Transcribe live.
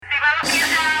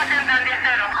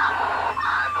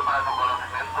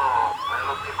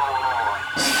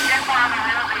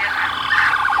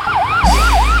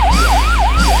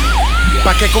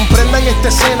que comprendan esta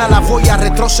escena la voy a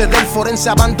retroceder. Forense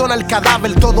abandona el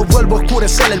cadáver, todo vuelve a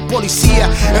oscurecer. El policía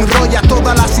enrolla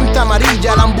toda la cinta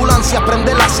amarilla, la ambulancia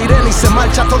prende la sirena y se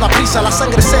marcha a toda prisa. La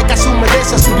sangre seca se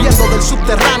humedece subiendo del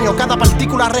subterráneo, cada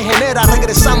partícula regenera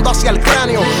regresando hacia el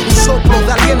cráneo. Un soplo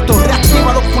de aliento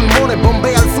reactiva los pulmones,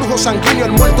 bombea el flujo sanguíneo.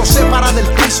 El muerto se para del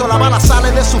piso, la bala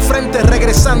sale de su frente,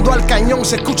 regresando al cañón.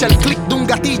 Se escucha el clic de un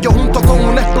gatillo junto con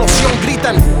una explosión.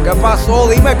 Gritan: ¿qué pasó?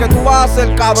 Dime qué tú vas a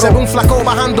hacer, cabrón. Se ve un flaco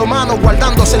bajando mano,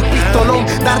 guardándose el pistolón.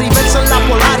 Da reversa en la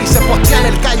polar y se postea en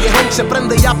el callejón. Se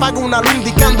prende y apaga una luz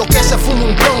indicando que se fuma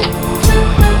un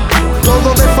blon.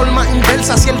 Todo de forma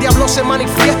inversa, si el diablo se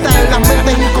manifiesta en las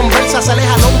mentes inconversas, se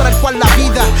aleja al hombre al cual la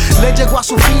vida le llegó a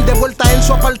su fin. De vuelta en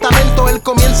su apartamento, él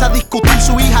comienza a discutir.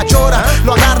 Su hija llora,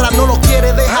 lo agarra, no lo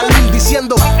quiere dejar ir,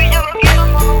 diciendo: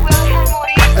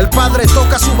 el padre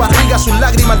toca su barriga, sus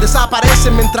lágrimas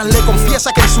desaparecen mientras le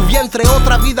confiesa que en su vientre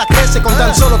otra vida crece. Con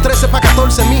tan solo 13 pa'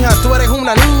 14, mija, tú eres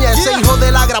una niña. Ese hijo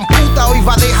de la gran puta hoy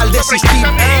va a dejar de existir.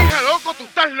 Hija, loco, tú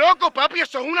estás loco, papi,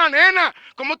 eso es una nena.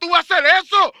 ¿Cómo tú vas a hacer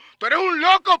eso? Tú eres un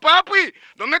loco, papi.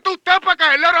 ¿Dónde tú estás para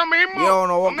caerle ahora mismo? Yo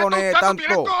no voy con él tanto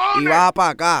y va para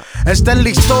acá. Esta es la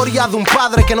historia de un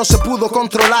padre que no se pudo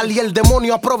controlar y el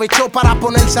demonio aprovechó para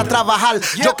ponerse a trabajar.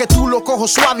 Yo que tú lo cojo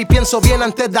suave y pienso bien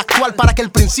antes de actuar, para que el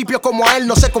principio como a él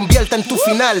no se convierta en tu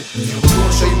final.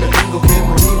 Yo soy, me tengo que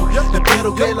morir.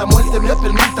 Espero que la muerte me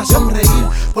permita sonreír,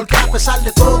 porque a pesar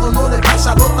de todo no le he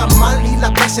pasado tan mal, y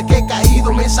las veces que he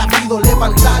caído me he sabido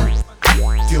levantar.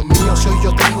 Dios mío, si hoy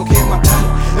yo tengo que matar,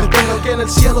 espero que en el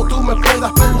cielo tú me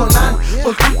puedas perdonar.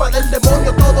 Por culpa del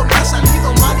demonio todo me ha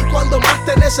salido mal, y cuando más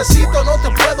te necesito no te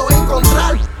puedo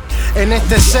encontrar. En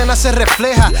esta escena se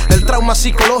refleja el trauma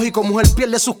psicológico. Mujer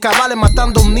pierde sus cabales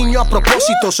matando a un niño a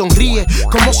propósito. Sonríe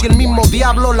como si el mismo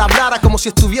diablo la hablara, como si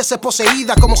estuviese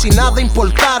poseída, como si nada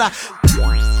importara.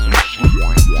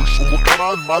 Somos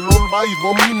caras mal normal y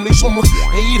dominio y somos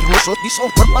reírnos y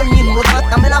somos por mismo.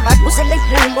 Trátame la vaca, puse el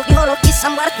rumbo y no lo quise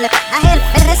muerte. A él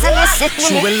me rezan ese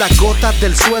túnel. Suben las gotas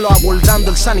del suelo abordando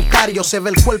el sanitario. Se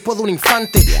ve el cuerpo de un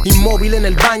infante inmóvil en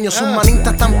el baño. Sus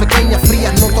manitas tan pequeñas,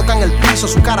 frías, no tocan el piso.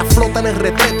 Su cara flota en el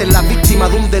retrete, la víctima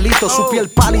de un delito. Su piel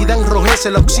pálida enrojece,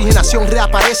 la oxigenación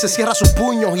reaparece. Cierra sus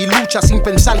puños y lucha sin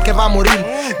pensar que va a morir.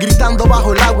 Gritando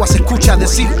bajo el agua se escucha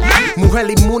decir: mujer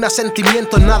inmune a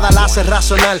sentimientos, nada la hace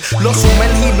razonar. Lo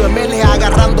sumerge y lo emerge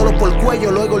agarrándolo por el cuello.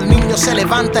 Luego el niño se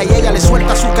levanta y ella le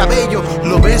suelta su cabello.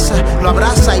 Lo besa, lo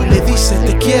abraza y le dice: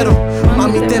 te quiero,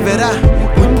 mami te verá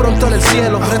muy pronto en el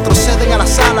cielo. Retroceden a la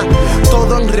sala,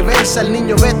 todo en reversa. El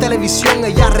niño ve televisión,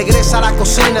 ella regresa a la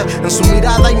cocina. En su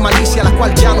mirada hay malicia, la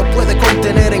cual ya no puede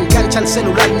contener. Engancha el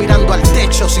celular mirando al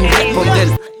techo sin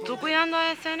responder. Tú cuidando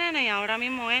a ese nene y ahora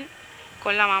mismo él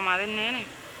con la mamá del nene,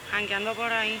 jangueando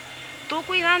por ahí. Tú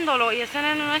cuidándolo y ese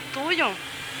nene no es tuyo.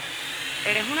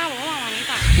 Eres una boba,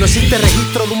 mamita. No existe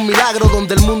registro de un milagro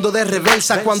donde el mundo de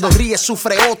reversa. Cuando ríe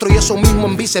sufre otro y eso mismo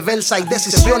en viceversa. Hay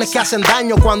decisiones que hacen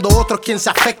daño cuando otro es quien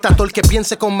se afecta. Todo el que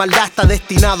piense con maldad está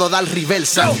destinado a dar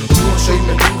reversa. Yo soy,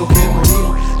 me tengo que morir.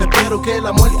 Espero que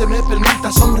la muerte me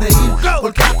permita sonreír,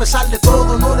 porque a pesar de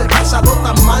todo no le he pasado